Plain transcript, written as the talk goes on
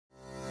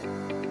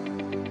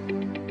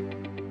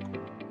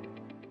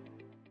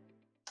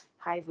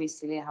Hi,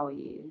 Vesile, how are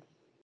you?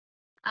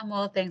 I'm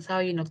well, thanks. How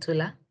are you,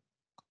 Noktula?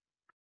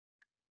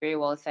 Very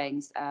well,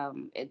 thanks.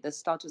 The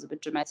start was a bit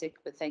dramatic,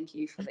 but thank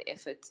you for the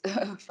effort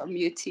from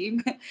your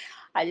team.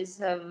 I just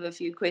have a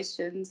few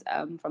questions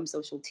from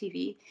social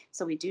TV.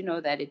 So we do know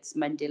that it's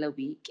Mandela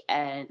Week,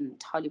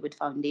 and Hollywood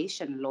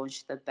Foundation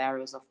launched the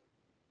Barriers of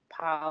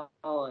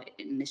Power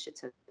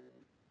initiative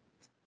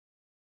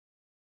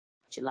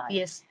July.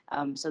 Yes.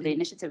 So the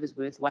initiative is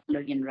worth 1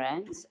 million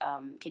rands.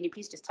 Can you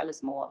please just tell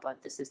us more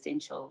about this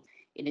essential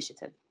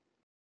initiative?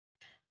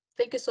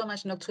 Thank you so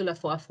much, Noktula,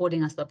 for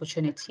affording us the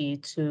opportunity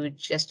to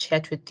just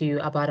chat with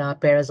you about our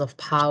Bearers of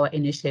Power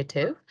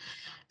initiative.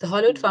 The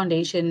Hollywood Mm.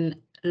 Foundation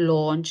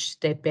launched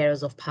the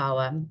Bearers of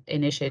Power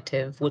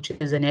initiative, which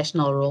is a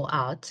national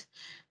rollout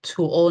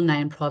to all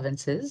 9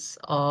 provinces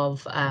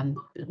of,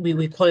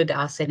 we call it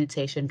our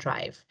sanitation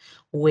drive,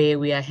 where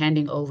we are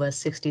handing over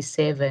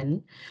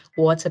 67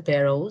 water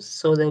barrels.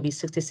 So there'll be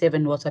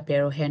 67 water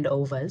barrel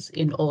handovers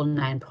in all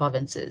 9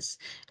 provinces.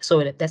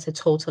 So that's a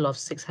total of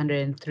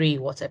 603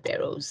 water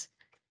barrels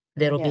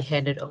that will be Yeah.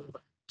 handed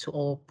over to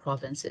all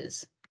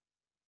provinces.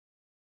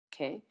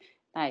 Okay,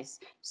 nice.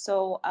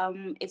 So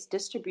it's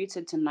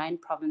distributed to 9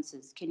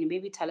 provinces. Can you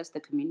maybe tell us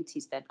the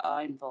communities that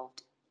are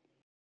involved?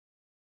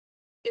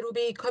 It will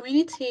be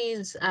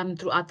communities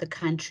throughout the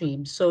country.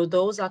 So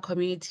those are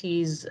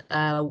communities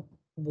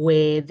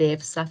where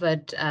they've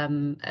suffered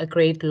a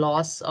great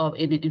loss of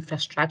in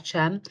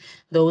infrastructure.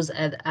 Those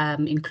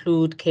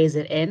include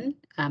KZN.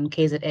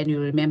 KZN, you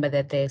remember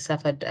that they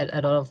suffered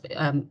a lot of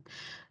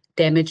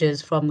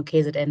damages from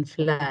KZN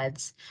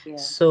floods. Yeah.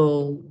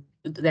 So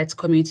that's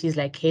communities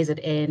like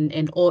KZN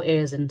and all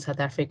areas in South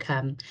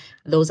Africa.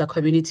 Those are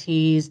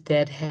communities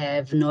that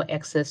have no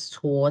access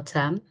to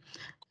water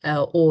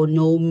or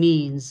no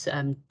means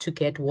to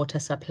get water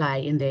supply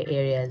in their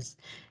areas.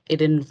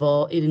 It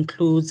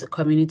includes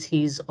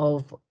communities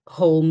of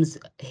homes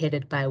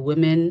headed by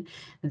women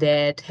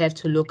that have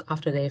to look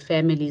after their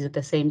families at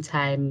the same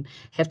time,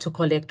 have to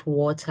collect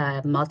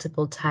water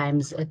multiple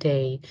times a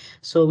day.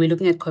 So we're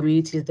looking at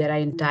communities that are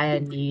in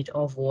dire need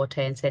of water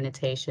and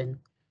sanitation.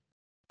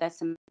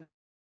 That's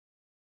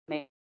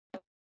amazing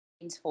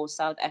for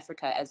South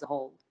Africa as a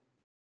whole.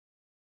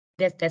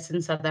 That's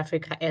in South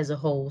Africa as a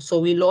whole. So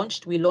we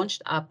launched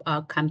up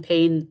our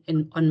campaign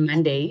on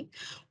Monday,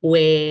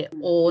 where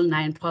all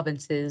 9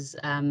 provinces,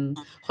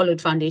 Hollywood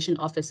Foundation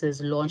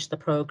offices launched the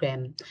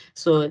program.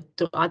 So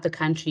throughout the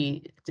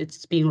country,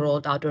 it's being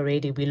rolled out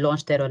already. We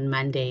launched that on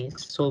Monday.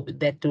 So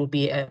that will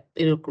be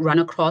it'll run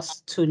across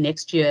to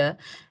next year,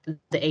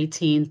 the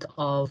 18th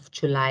of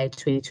July,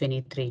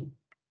 2023.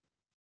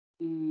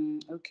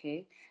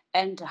 Okay.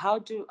 And how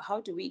do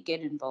we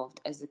get involved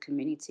as a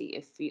community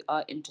if we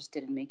are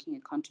interested in making a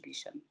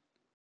contribution?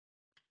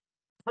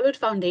 Hollywood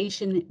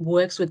Foundation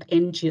works with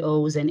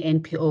NGOs and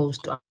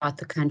NPOs throughout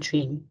the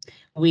country.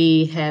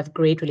 We have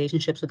great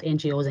relationships with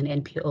NGOs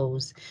and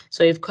NPOs.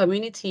 So if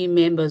community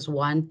members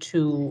want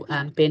to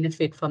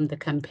benefit from the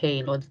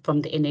campaign or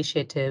from the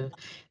initiative,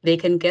 they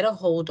can get a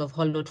hold of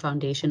Hollywood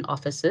Foundation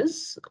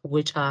offices,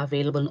 which are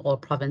available in all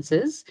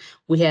provinces.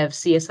 We have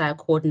CSI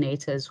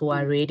coordinators who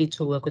are ready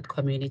to work with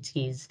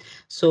communities.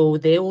 So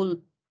they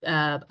will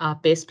are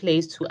best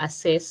placed to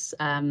assess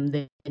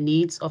the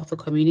needs of the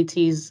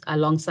communities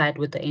alongside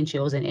with the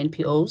NGOs and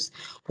NPOs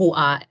who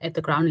are at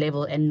the ground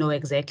level and know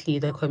exactly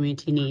the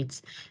community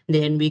needs.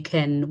 Then we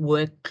can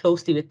work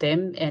closely with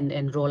them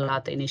and roll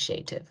out the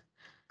initiative.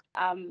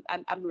 I'm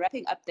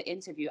wrapping up the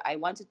interview. I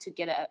wanted to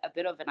get a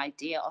bit of an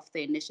idea of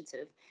the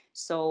initiative.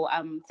 So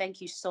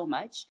thank you so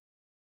much.